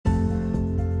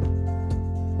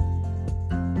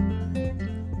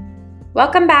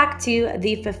Welcome back to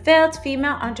the Fulfilled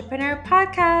Female Entrepreneur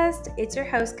Podcast. It's your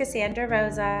host, Cassandra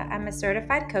Rosa. I'm a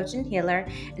certified coach and healer,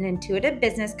 an intuitive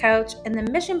business coach, and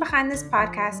the mission behind this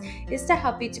podcast is to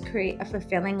help you to create a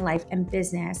fulfilling life and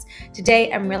business.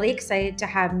 Today, I'm really excited to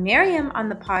have Mariem on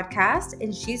the podcast,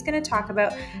 and she's going to talk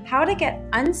about how to get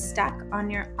unstuck on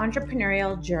your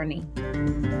entrepreneurial journey.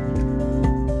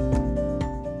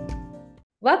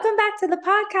 Welcome back to the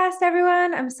podcast,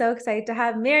 everyone. I'm so excited to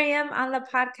have Mariem on the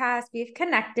podcast. We've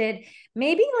connected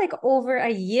maybe like over a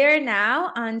year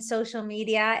now on social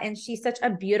media, and she's such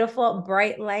a beautiful,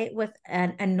 bright light with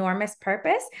an enormous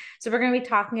purpose. So we're going to be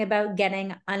talking about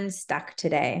getting unstuck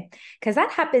today, because that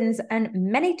happens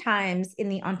many times in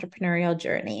the entrepreneurial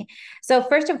journey. So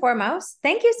first and foremost,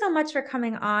 thank you so much for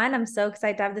coming on. I'm so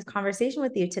excited to have this conversation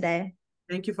with you today.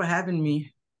 Thank you for having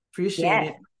me. Appreciate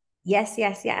it. Yes.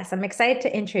 I'm excited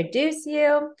to introduce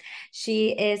you. She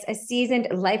is a seasoned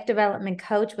life development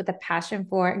coach with a passion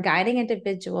for guiding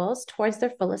individuals towards their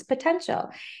fullest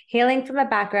potential. Hailing from a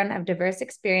background of diverse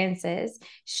experiences,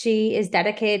 she is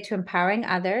dedicated to empowering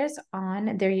others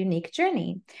on their unique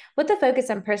journey. With a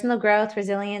focus on personal growth,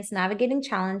 resilience, navigating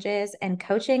challenges, and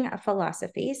coaching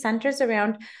philosophy centers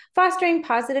around fostering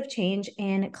positive change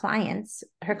in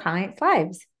her clients'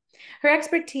 lives. Her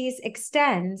expertise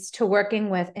extends to working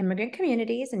with immigrant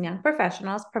communities and young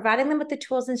professionals, providing them with the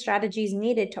tools and strategies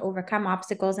needed to overcome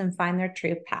obstacles and find their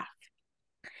true path.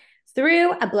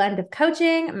 Through a blend of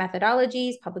coaching,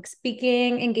 methodologies, public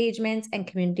speaking engagements, and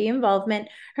community involvement,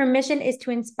 her mission is to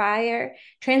inspire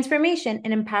transformation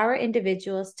and empower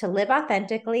individuals to live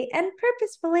authentically and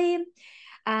purposefully.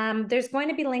 There's going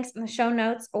to be links in the show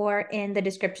notes or in the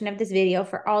description of this video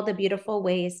for all the beautiful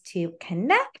ways to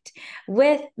connect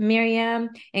with Mariem,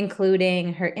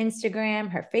 including her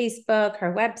Instagram, her Facebook,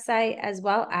 her website, as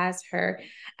well as her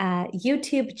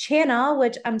YouTube channel,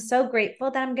 which I'm so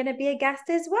grateful that I'm going to be a guest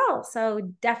as well.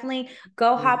 So definitely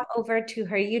go hop over to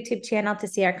her YouTube channel to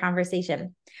see our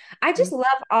conversation. I just love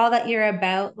all that you're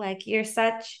about. Like, you're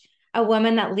such a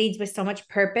woman that leads with so much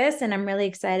purpose. And I'm really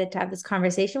excited to have this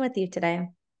conversation with you today.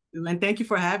 And thank you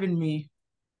for having me.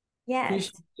 Yes.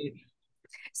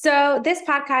 So this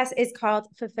podcast is called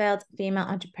Fulfilled Female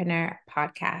Entrepreneur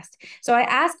Podcast. So I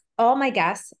ask all my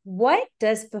guests, what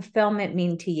does fulfillment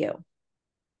mean to you?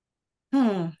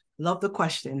 Love the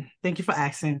question. Thank you for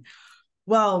asking.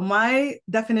 Well, my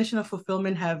definition of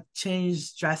fulfillment have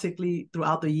changed drastically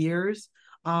throughout the years.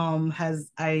 As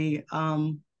I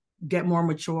get more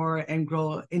mature and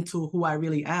grow into who I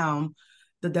really am,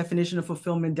 the definition of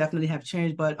fulfillment definitely have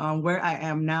changed. But where I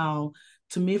am now,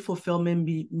 to me, fulfillment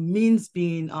means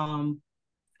being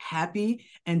happy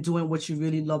and doing what you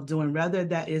really love doing, rather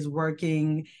that is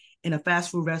working in a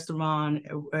fast food restaurant,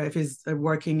 if it's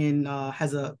working in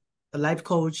as a life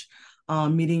coach,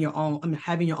 meeting your own,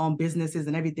 having your own businesses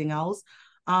and everything else.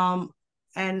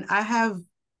 And I had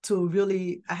to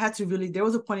really, there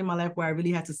was a point in my life where I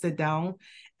really had to sit down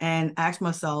and ask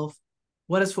myself,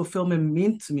 what does fulfillment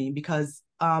mean to me? Because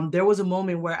there was a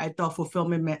moment where I thought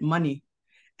fulfillment meant money.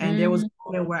 And there was a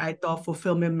moment where I thought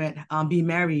fulfillment meant being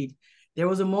married. There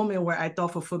was a moment where I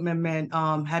thought fulfillment meant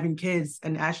having kids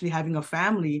and actually having a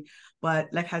family. But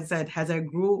like I said, as I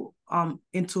grew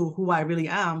into who I really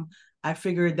am, I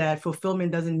figured that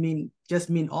fulfillment doesn't just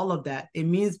mean all of that. It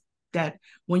means that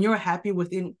when you're happy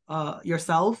within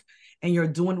yourself and you're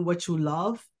doing what you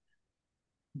love,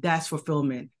 that's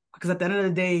fulfillment. Because at the end of the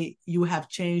day, you have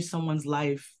changed someone's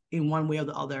life in one way or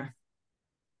the other.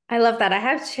 I love that. I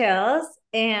have chills.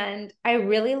 And I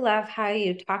really love how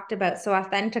you talked about so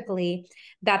authentically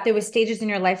that there were stages in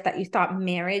your life that you thought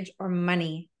marriage or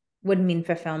money would mean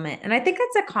fulfillment. And I think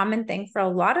that's a common thing for a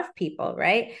lot of people,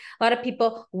 right? A lot of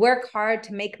people work hard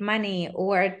to make money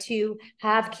or to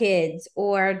have kids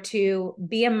or to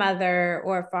be a mother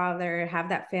or a father, have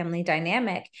that family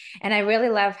dynamic. And I really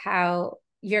love how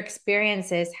your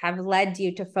experiences have led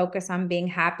you to focus on being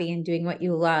happy and doing what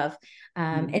you love,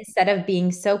 instead of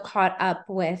being so caught up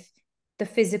with the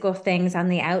physical things on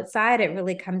the outside. It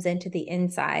really comes into the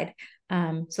inside.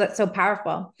 So that's so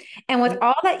powerful. And with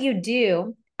all that you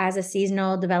do as a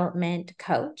seasonal development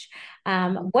coach,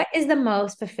 what is the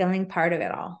most fulfilling part of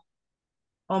it all?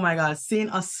 Oh my God, seeing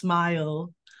a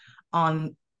smile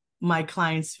on my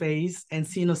client's face and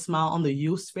seeing a smile on the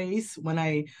youth's face when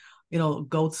I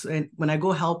when I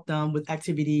go help them with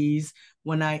activities,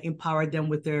 when I empower them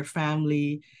with their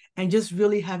family, and just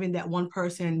really having that one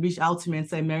person reach out to me and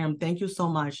say, Mariem, thank you so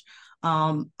much.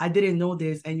 I didn't know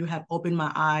this and you have opened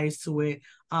my eyes to it.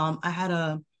 I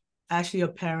had actually a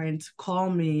parent call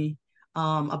me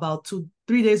about 2-3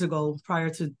 days ago prior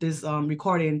to this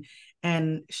recording,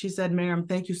 And she said, Mariem,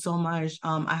 thank you so much.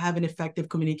 I have an effective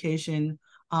communication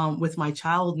with my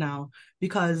child now,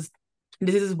 because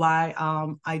this is why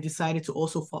I decided to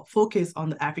also focus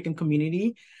on the African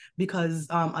community, because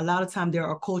a lot of time there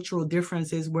are cultural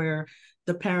differences where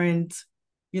the parent,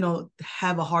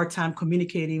 have a hard time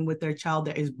communicating with their child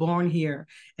that is born here,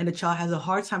 and the child has a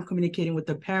hard time communicating with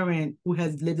the parent who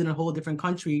has lived in a whole different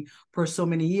country for so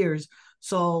many years.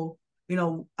 So,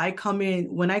 when I come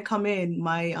in,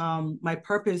 my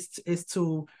purpose is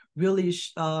to really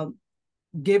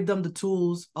give them the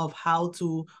tools of how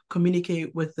to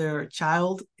communicate with their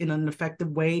child in an effective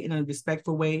way, in a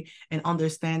respectful way, and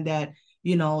understand that,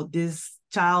 this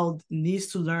child needs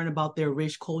to learn about their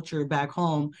rich culture back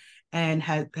home, and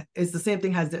it's the same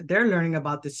thing as they're learning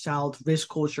about this child's rich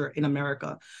culture in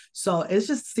America. So it's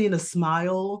just seeing a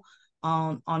smile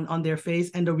on their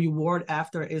face, and the reward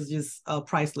after is just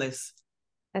priceless.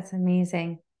 That's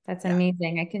amazing. That's Yeah.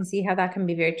 amazing. I can see how that can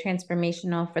be very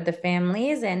transformational for the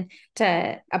families, and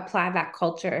to apply that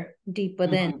culture deep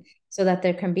within, Mm-hmm. so that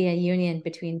there can be a union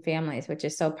between families, which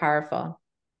is so powerful.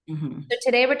 Mm-hmm. So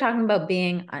today we're talking about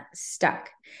being stuck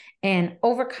and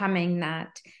overcoming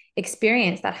that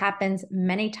experience that happens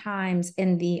many times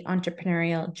in the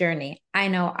entrepreneurial journey. I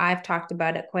know I've talked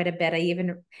about it quite a bit. I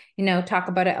even, talk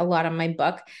about it a lot in my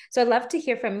book. So I'd love to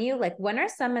hear from you. Like, when are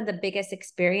some of the biggest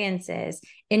experiences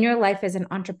in your life as an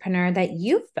entrepreneur that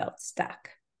you felt stuck?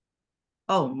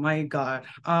 Oh my God.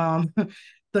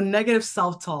 The negative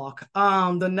self-talk.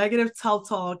 The negative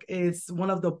self-talk is one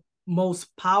of the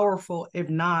most powerful, if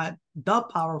not the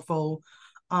powerful,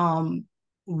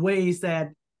 ways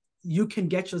that you can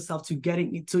get yourself to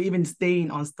getting to even staying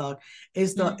unstuck.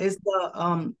 It's the Mm. it's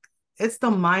the it's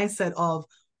the mindset of,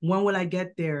 when will I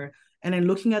get there? And then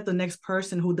looking at the next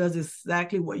person who does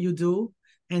exactly what you do,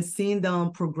 and seeing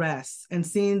them progress, and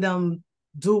seeing them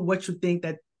do what you think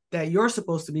that you're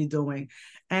supposed to be doing.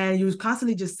 And you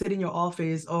constantly just sit in your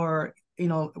office, or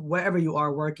wherever you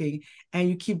are working, and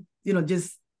you keep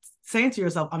just saying to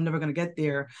yourself, I'm never going to get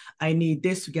there. I need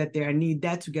this to get there. I need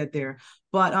that to get there.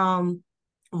 But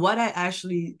what I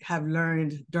actually have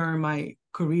learned during my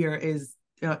career is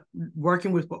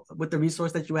working with the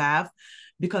resource that you have,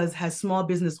 because as small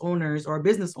business owners, or a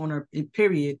business owner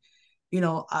period,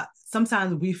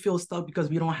 sometimes we feel stuck because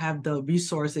we don't have the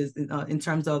resources in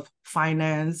terms of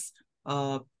finance.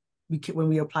 When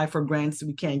we apply for grants,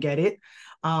 we can't get it,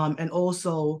 and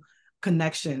also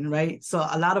connection, right? So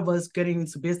a lot of us getting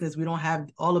into business, we don't have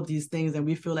all of these things, and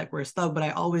we feel like we're stuck. But I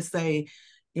always say,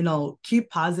 keep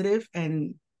positive,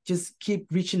 and just keep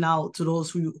reaching out to those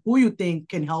who you think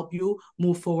can help you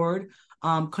move forward.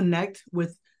 Connect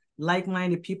with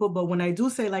like-minded people. But when I do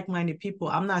say like-minded people,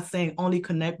 I'm not saying only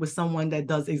connect with someone that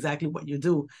does exactly what you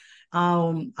do.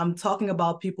 I'm talking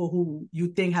about people who you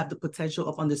think have the potential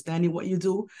of understanding what you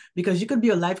do, because you could be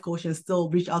a life coach and still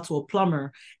reach out to a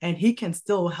plumber, and he can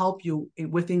still help you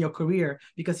within your career,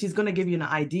 because he's going to give you an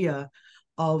idea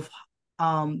of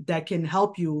that can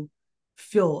help you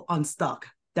feel unstuck,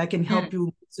 that can help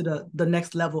you to the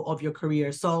next level of your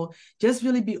career. So just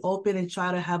really be open and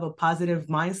try to have a positive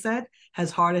mindset, as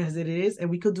hard as it is. And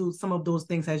we could do some of those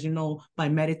things, as by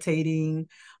meditating,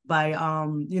 by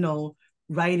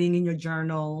writing in your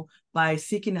journal, by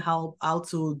seeking help out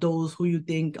to those who you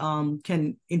think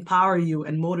can empower you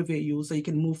and motivate you, so you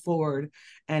can move forward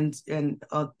and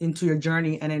into your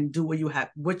journey, and then do what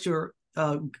your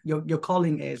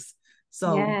calling is.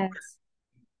 So Yes.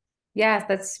 Yes,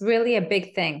 that's really a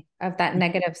big thing, of that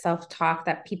negative self-talk,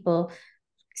 that people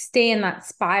stay in that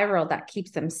spiral that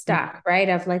keeps them stuck, right?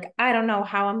 Of like, I don't know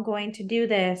how I'm going to do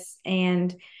this.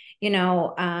 And,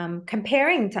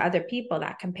 comparing to other people, that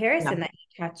yeah. comparison that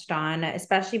you touched on,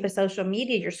 especially with social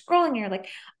media, you're scrolling, you're like,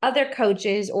 other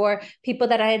coaches or people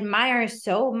that I admire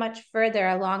so much further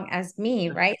along as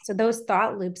me, right? So those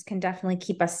thought loops can definitely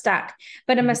keep us stuck.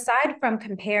 But aside from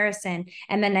comparison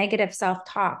and the negative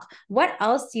self-talk, what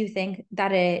else do you think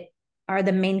that it are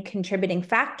the main contributing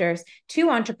factors to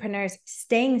entrepreneurs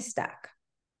staying stuck?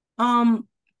 Um,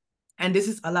 and this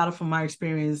is a lot of from my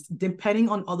experience, depending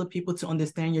on other people to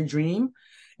understand your dream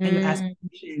and your Mm.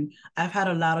 aspiration. I've had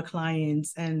a lot of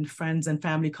clients and friends and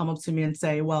family come up to me and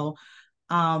say, well,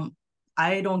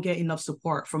 I don't get enough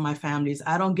support from my families.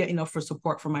 I don't get enough for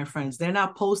support from my friends. They're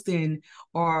not posting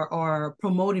or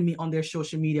promoting me on their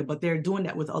social media, but they're doing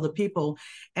that with other people.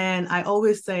 And I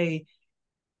always say,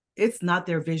 it's not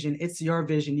their vision, it's your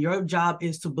vision. Your job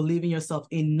is to believe in yourself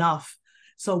enough.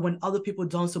 So when other people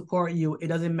don't support you, it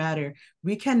doesn't matter.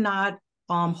 We cannot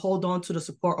hold on to the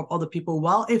support of other people.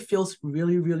 While it feels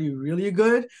really, really, really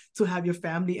good to have your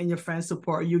family and your friends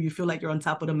support you, you feel like you're on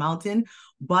top of the mountain,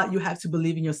 but you have to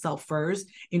believe in yourself first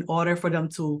in order for them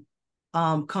to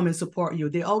come and support you.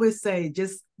 They always say,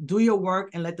 just do your work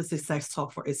and let the success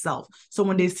talk for itself. So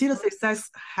when they see the success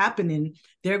happening,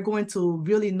 they're going to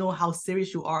really know how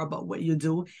serious you are about what you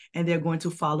do, and they're going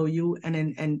to follow you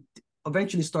and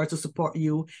eventually start to support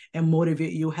you and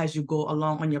motivate you as you go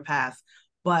along on your path.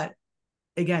 But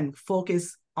again,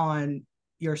 focus on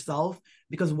yourself,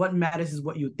 because what matters is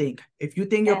what you think. If you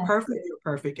think you're perfect, you're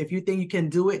perfect. If you think you can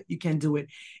do it, you can do it.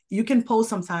 You can post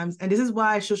sometimes, and this is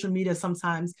why social media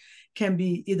sometimes can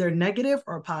be either negative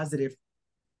or positive,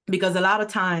 because a lot of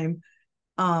time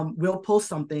we'll post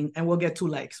something and we'll get 2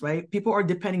 likes, right? People are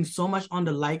depending so much on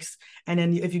the likes. And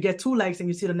then if you get 2 likes and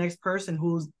you see the next person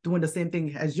who's doing the same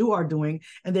thing as you are doing,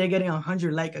 and they're getting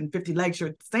 100 likes and 50 likes,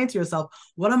 you're saying to yourself,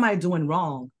 what am I doing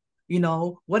wrong? You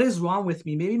know, what is wrong with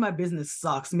me? Maybe my business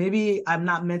sucks. Maybe I'm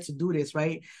not meant to do this,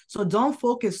 right? So don't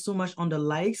focus so much on the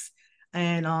likes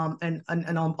and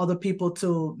other people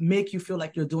to make you feel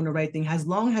like you're doing the right thing. As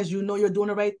long as you know you're doing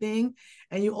the right thing.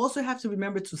 And you also have to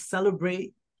remember to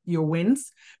celebrate your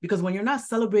wins, because when you're not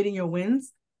celebrating your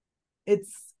wins,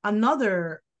 it's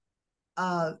another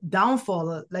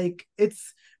downfall. Like,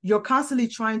 it's, you're constantly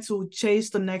trying to chase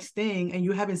the next thing and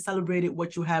you haven't celebrated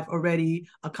what you have already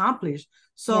accomplished.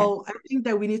 So I think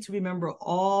that we need to remember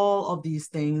all of these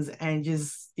things and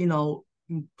just, you know,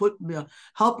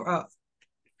 help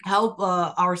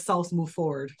ourselves move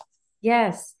forward.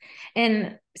 Yes.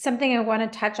 And something I want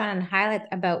to touch on and highlight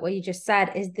about what you just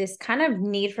said is this kind of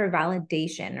need for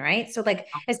validation, right? So, like,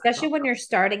 especially when you're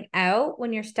starting out,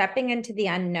 when you're stepping into the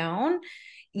unknown,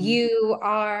 you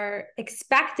are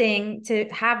expecting to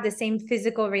have the same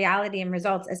physical reality and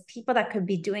results as people that could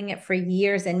be doing it for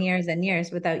years and years and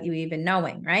years without you even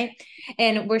knowing, right?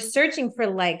 And we're searching for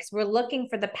likes. We're looking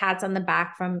for the pats on the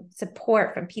back from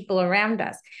support from people around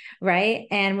us, right?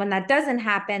 And when that doesn't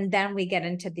happen, then we get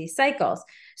into these cycles.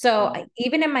 So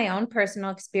even in my own personal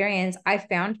experience, I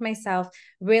found myself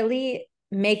really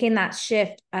making that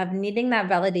shift of needing that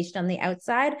validation on the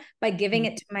outside by giving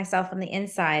it to myself on the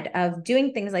inside, of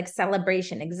doing things like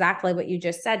celebration, exactly what you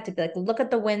just said, to be like, look at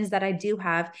the wins that I do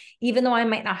have, even though I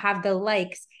might not have the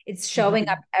likes, it's showing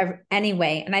up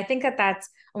anyway. And I think that that's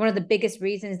one of the biggest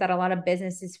reasons that a lot of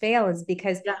businesses fail, is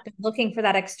because they're looking for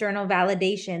that external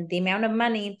validation, the amount of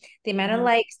money, the amount of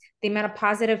likes, the amount of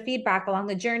positive feedback along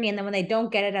the journey. And then when they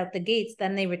don't get it out the gates,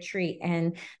 then they retreat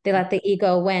and they let the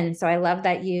ego win. So I love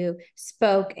that you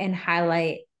spoke and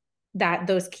highlight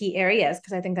those key areas,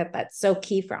 because I think that that's so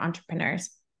key for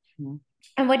entrepreneurs.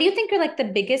 And what do you think are like the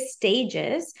biggest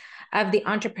stages of the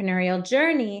entrepreneurial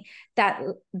journey that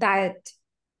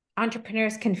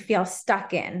entrepreneurs can feel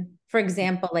stuck in? For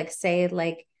example, like, say,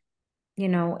 like, you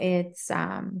know, it's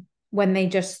when they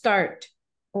just start,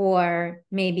 or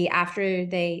maybe after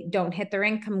they don't hit their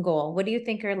income goal. What do you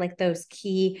think are like those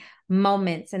key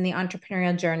moments in the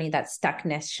entrepreneurial journey that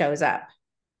stuckness shows up?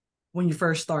 When you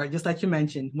first start, just like you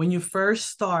mentioned, when you first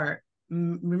start,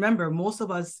 remember, most of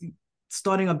us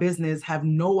starting a business have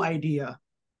no idea.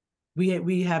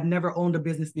 We have never owned a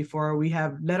business before. We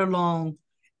have, let alone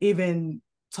even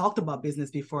talked about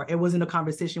business before. It wasn't a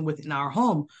conversation within our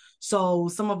home. So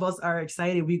some of us are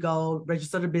excited. We go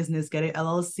register the business, get an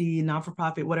LLC,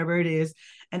 non-for-profit, whatever it is.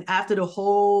 And after the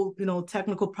whole, you know,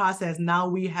 technical process, now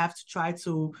we have to try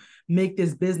to make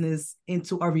this business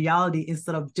into a reality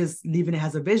instead of just leaving it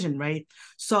as a vision, right?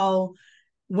 So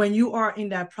when you are in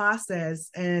that process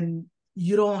and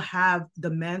you don't have the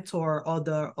mentor or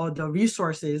the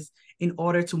resources in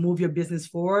order to move your business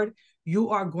forward,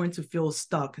 you are going to feel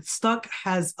stuck. Stuck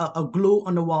has a glue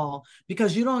on the wall,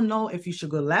 because you don't know if you should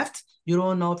go left. You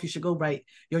don't know if you should go right.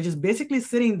 You're just basically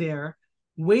sitting there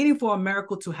waiting for a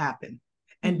miracle to happen.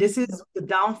 And this is the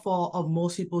downfall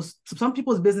of some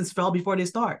people's business fell before they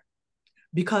start.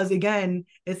 Because again,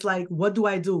 it's like, what do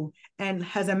I do? And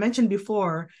as I mentioned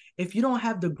before, if you don't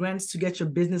have the grants to get your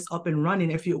business up and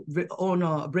running, if you own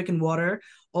a brick and mortar,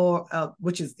 or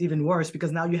which is even worse,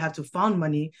 because now you have to find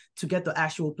money to get the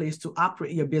actual place to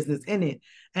operate your business in it.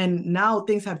 And now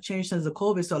things have changed since the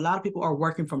COVID, so a lot of people are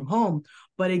working from home.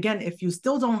 But again, if you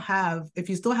still have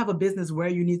a business where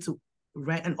you need to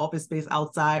rent an office space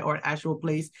outside or an actual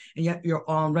place, and you're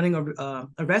running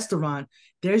a restaurant,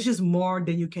 there's just more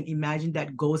than you can imagine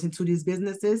that goes into these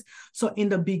businesses. So in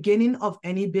the beginning of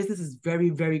any business is very,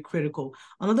 very critical.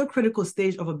 Another critical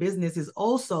stage of a business is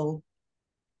also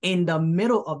in the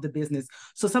middle of the business.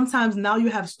 So sometimes now you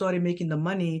have started making the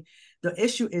money. The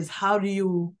issue is, how do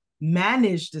you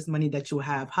manage this money that you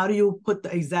have? How do you put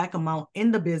the exact amount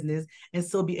in the business and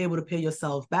still be able to pay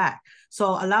yourself back? So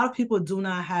a lot of people do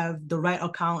not have the right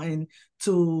accountant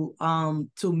to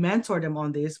mentor them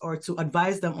on this or to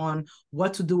advise them on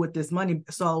what to do with this money.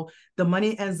 So the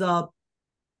money ends up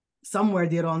somewhere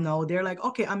they don't know. They're like,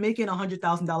 okay, I'm making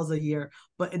 $100,000 a year,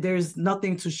 but there's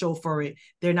nothing to show for it.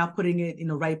 They're not putting it in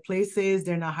the right places.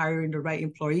 They're not hiring the right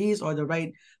employees or the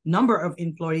right number of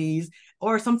employees.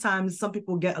 Or sometimes some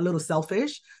people get a little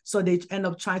selfish, so they end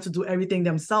up trying to do everything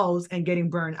themselves and getting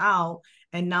burned out.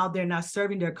 And now they're not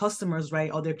serving their customers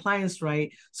right or their clients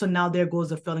right. So now there goes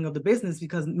the failing of the business,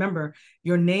 because remember,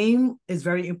 your name is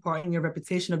very important. Your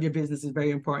reputation of your business is very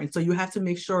important. So you have to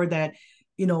make sure that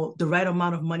the right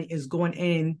amount of money is going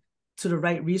in to the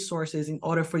right resources in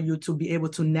order for you to be able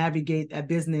to navigate that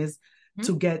business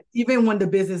to get, even when the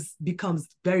business becomes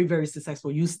very, very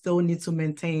successful, you still need to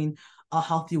maintain a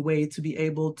healthy way to be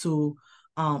able to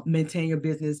maintain your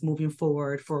business moving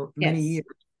forward for many years.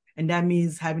 And that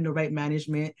means having the right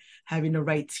management, having the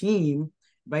right team,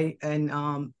 right?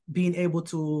 And being able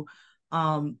to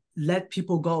let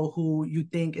people go who you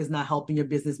think is not helping your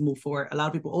business move forward. A lot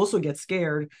of people also get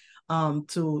scared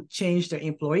to change their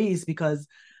employees, because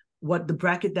what the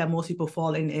bracket that most people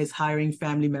fall in is hiring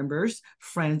family members,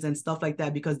 friends, and stuff like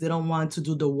that, because they don't want to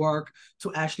do the work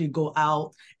to actually go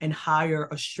out and hire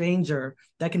a stranger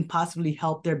that can possibly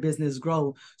help their business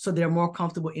grow. So they're more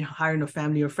comfortable in hiring a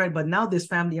family or friend. But now this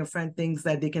family and friend thinks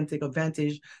that they can take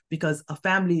advantage because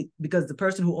the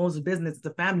person who owns the business is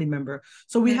a family member.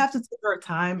 So we have to take our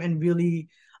time and really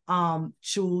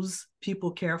choose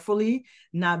people carefully,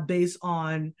 not based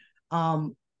on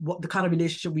what the kind of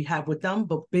relationship we have with them,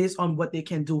 but based on what they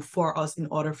can do for us in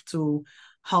order to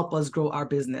help us grow our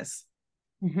business.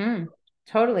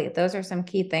 Totally. Those are some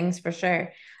key things for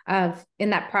sure, of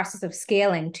in that process of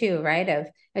scaling too, right? Of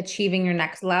achieving your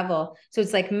next level. So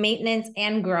it's like maintenance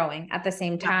and growing at the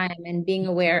same time, and being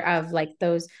aware of like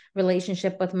those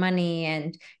relationship with money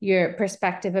and your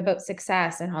perspective about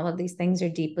success, and all of these things are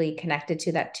deeply connected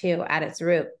to that too at its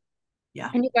root. Yeah.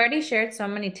 And you've already shared so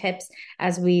many tips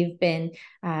as we've been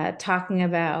talking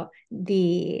about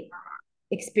the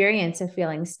experience of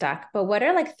feeling stuck. But what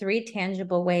are like 3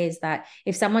 tangible ways that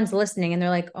if someone's listening and they're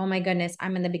like, oh my goodness,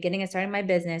 I'm in the beginning of starting my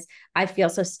business, I feel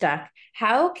so stuck.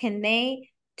 How can they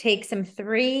take some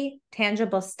 3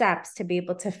 tangible steps to be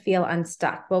able to feel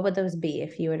unstuck? What would those be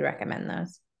if you would recommend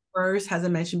those? First, as I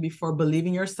mentioned before, believe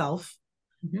in yourself.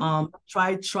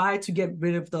 Try to get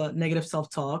rid of the negative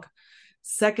self-talk.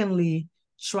 Secondly,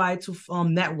 try to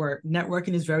network.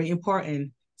 Networking is very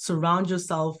important. Surround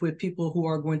yourself with people who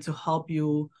are going to help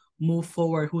you move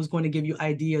forward, who's going to give you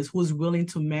ideas, who's willing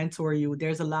to mentor you.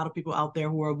 There's a lot of people out there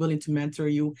who are willing to mentor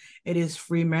you. It is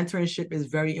free. Mentorship is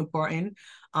very important.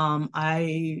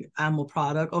 I am a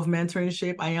product of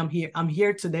mentorship. I'm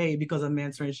here today because of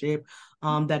mentorship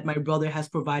that my brother has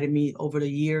provided me over the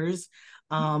years.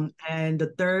 And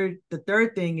the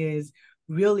third thing is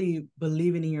really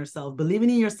believing in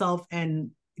yourself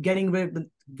and getting rid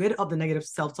of the negative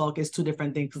self-talk is 2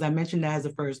 different things, because I mentioned that as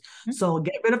the first. So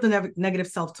get rid of the negative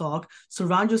self-talk,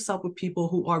 surround yourself with people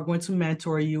who are going to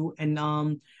mentor you and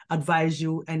advise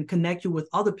you and connect you with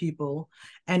other people,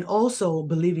 and also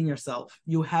believe in yourself.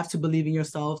 You have to believe in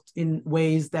yourself in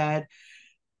ways that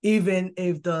even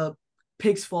if the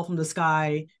pigs fall from the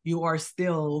sky, you are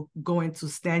still going to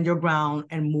stand your ground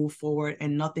and move forward,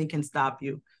 and nothing can stop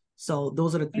you. So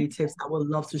those are the 3 tips I would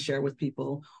love to share with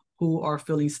people who are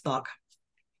feeling stuck.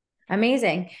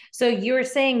 Amazing. So you were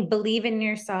saying believe in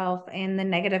yourself and the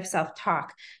negative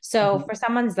self-talk. So for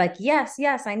someone's like, yes,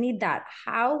 I need that.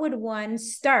 How would one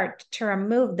start to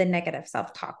remove the negative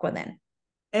self-talk within?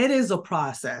 It is a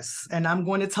process. And I'm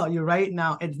going to tell you right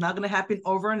now, it's not going to happen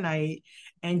overnight.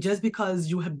 And just because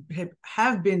you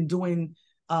have been doing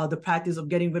the practice of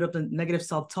getting rid of the negative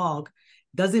self-talk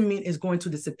doesn't mean it's going to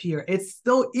disappear. It's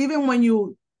still, even when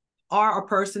you are a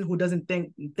person who doesn't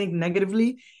think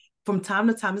negatively, from time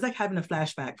to time, it's like having a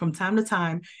flashback. From time to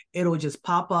time, it'll just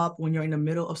pop up when you're in the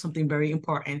middle of something very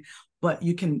important. But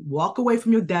you can walk away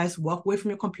from your desk, walk away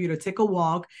from your computer, take a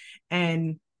walk,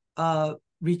 and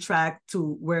retract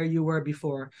to where you were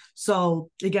before. So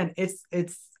again, it's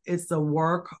a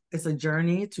work, it's a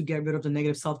journey to get rid of the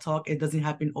negative self-talk. It doesn't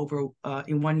happen over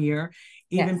in 1 year.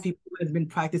 Even people who have been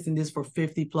practicing this for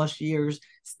 50 plus years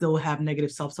still have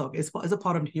negative self-talk. It's a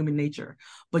part of human nature.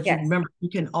 But you remember, you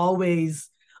can always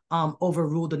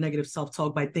overrule the negative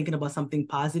self-talk by thinking about something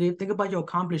positive. Think about your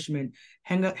accomplishment.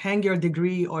 Hang your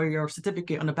degree or your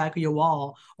certificate on the back of your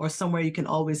wall or somewhere you can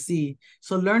always see.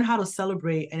 So learn how to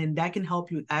celebrate, and then that can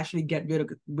help you actually get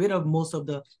rid of most of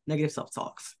the negative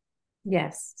self-talks.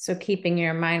 Yes. So keeping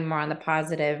your mind more on the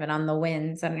positive and on the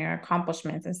wins and your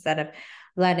accomplishments instead of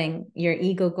letting your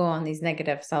ego go on these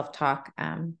negative self-talk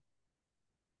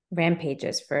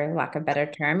rampages, for lack of a better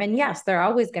term. And yes, they're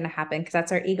always going to happen because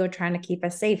that's our ego trying to keep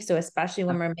us safe. So especially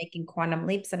when we're making quantum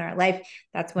leaps in our life,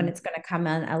 that's when it's going to come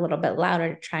in a little bit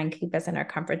louder to try and keep us in our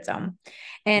comfort zone.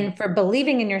 And for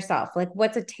believing in yourself, like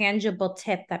what's a tangible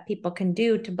tip that people can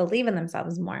do to believe in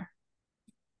themselves more?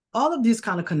 All of these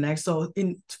kind of connect. So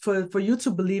for you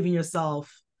to believe in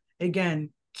yourself,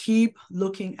 again, keep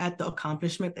looking at the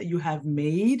accomplishment that you have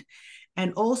made.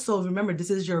 And also remember, this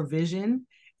is your vision.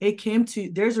 It came to,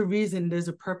 there's a reason, there's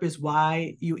a purpose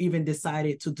why you even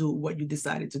decided to do what you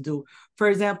decided to do. For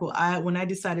example, when I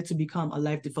decided to become a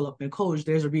life development coach,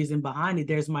 there's a reason behind it.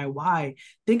 There's my why.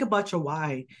 Think about your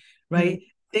why, right? Mm-hmm.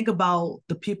 Think about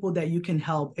the people that you can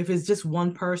help. If it's just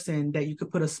one person that you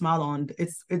could put a smile on,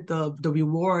 the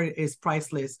reward is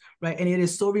priceless, right? And it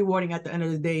is so rewarding at the end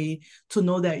of the day to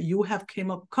know that you have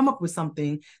come up with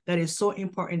something that is so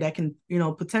important that can,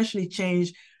 potentially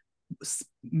change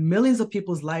millions of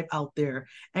people's life out there.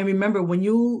 And remember, when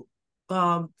you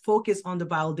focus on the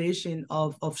validation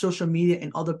of social media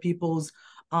and other people's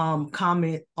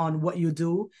comment on what you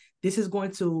do, this is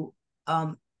going to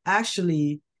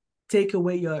actually take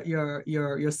away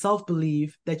your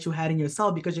self-belief that you had in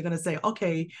yourself, because you're going to say,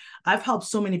 okay, I've helped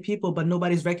so many people, but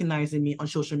nobody's recognizing me on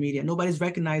social media. Nobody's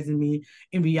recognizing me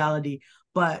in reality.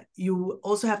 But you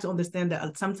also have to understand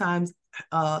that sometimes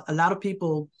a lot of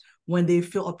people, when they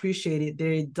feel appreciated,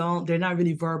 they're not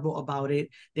really verbal about it.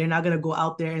 They're not going to go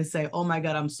out there and say, oh my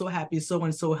God, I'm so happy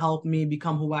so-and-so helped me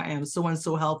become who I am.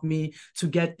 So-and-so helped me to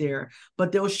get there.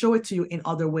 But they'll show it to you in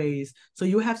other ways. So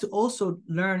you have to also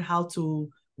learn how to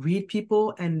read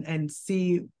people and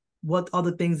see what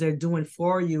other things they're doing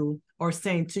for you or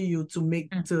saying to you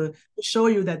to show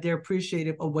you that they're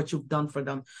appreciative of what you've done for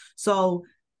them. So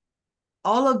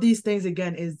all of these things,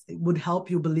 again, would help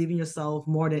you believe in yourself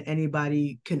more than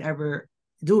anybody can ever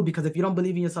do. Because if you don't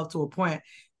believe in yourself to a point,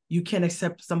 you can't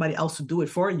accept somebody else to do it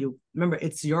for you. Remember,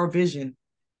 it's your vision,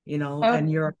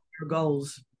 and your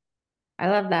goals. I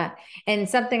love that. And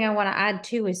something I want to add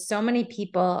too is so many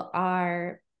people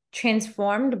are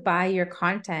transformed by your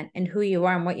content and who you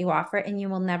are and what you offer, and you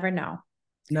will never know.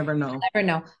 Never know. Never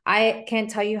know. I can't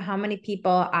tell you how many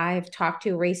people I've talked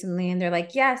to recently, and they're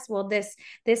like, yes, well, this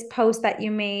post that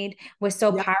you made was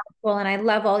so powerful, and I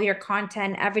love all your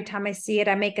content. Every time I see it,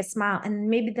 I make a smile. And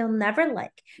maybe they'll never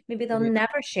maybe they'll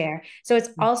never share. So it's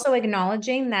also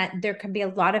acknowledging that there can be a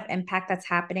lot of impact that's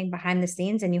happening behind the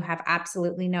scenes and you have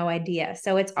absolutely no idea.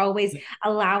 So it's always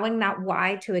allowing that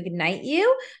why to ignite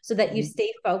you so that you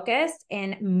stay focused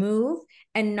and move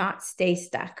and not stay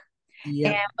stuck.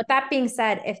 Yep. And with that being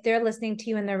said, if they're listening to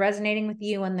you and they're resonating with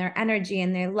you and their energy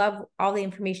and they love all the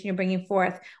information you're bringing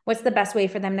forth, what's the best way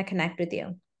for them to connect with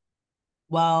you?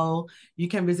 Well, you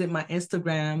can visit my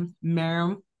Instagram,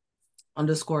 Mariem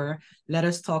 _ let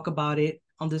us talk about it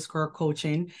 _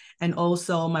 coaching. And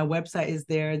also my website is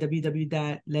there,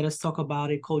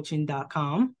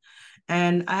 www.letustalkaboutitcoaching.com.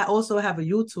 And I also have a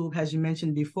YouTube, as you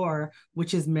mentioned before,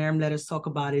 which is Mariem Let Us Talk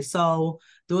About It. So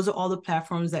those are all the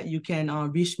platforms that you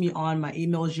can reach me on. My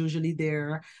email is usually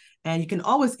there. And you can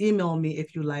always email me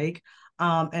if you like.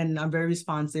 And I'm very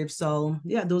responsive. So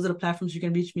yeah, those are the platforms you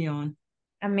can reach me on.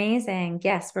 Amazing.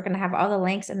 Yes, we're going to have all the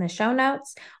links in the show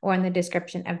notes or in the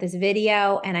description of this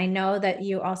video. And I know that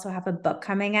you also have a book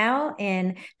coming out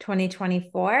in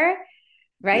 2024,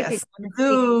 right? Yes, Did you want to speak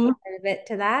a little bit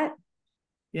to that?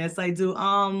 Yes, I do.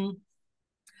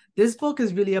 This book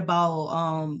is really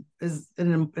about is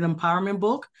an empowerment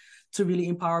book to really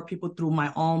empower people through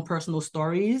my own personal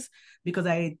stories, because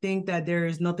I think that there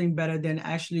is nothing better than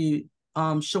actually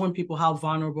showing people how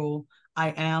vulnerable I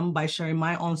am by sharing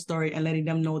my own story and letting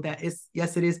them know that it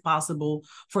is possible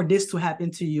for this to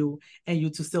happen to you and you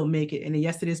to still make it. And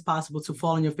yes, it is possible to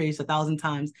fall on your face 1,000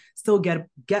 times, still get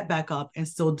back up and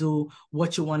still do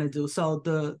what you want to do. So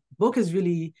the book is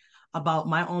really about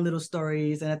my own little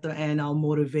stories. And at the end, I'll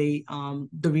motivate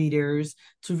the readers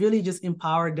to really just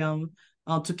empower them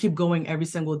to keep going every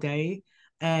single day.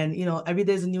 And, every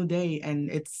day is a new day,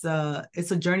 and it's a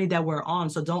journey that we're on.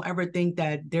 So don't ever think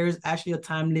that there's actually a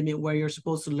time limit where you're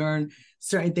supposed to learn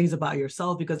certain things about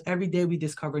yourself, because every day we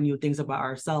discover new things about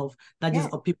ourselves, not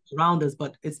just of people around us,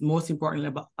 but it's most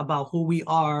importantly about who we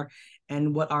are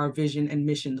and what our vision and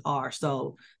missions are.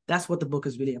 So that's what the book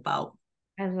is really about.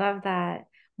 I love that.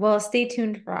 Well, stay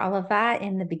tuned for all of that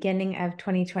in the beginning of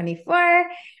 2024.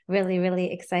 Really,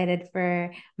 really excited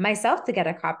for myself to get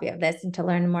a copy of this and to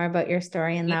learn more about your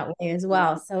story in that way as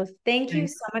well. So thank you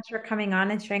so much for coming on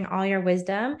and sharing all your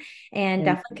wisdom, and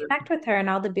definitely connect with her in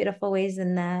all the beautiful ways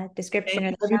in the description.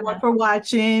 Thank you everyone for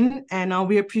watching, and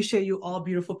we appreciate you all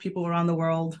beautiful people around the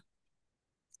world.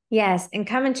 Yes, and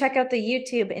come and check out the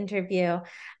YouTube interview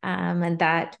and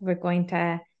that we're going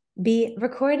to be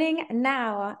recording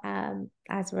now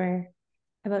as we're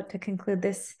about to conclude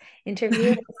this interview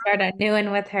and start a new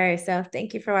one with her. So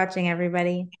thank you for watching,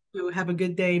 everybody. Have a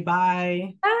good day.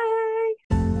 Bye. Bye.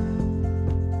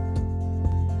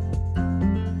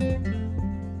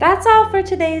 That's all for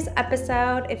today's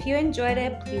episode. If you enjoyed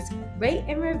it, please rate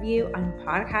and review on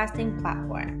podcasting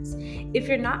platforms. If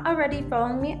you're not already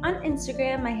following me on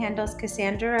Instagram, my handle is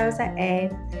Cassandra Rosa A.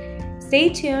 Stay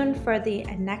tuned for the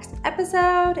next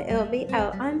episode. It will be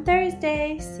out on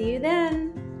Thursday. See you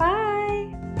then.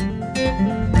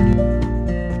 Bye.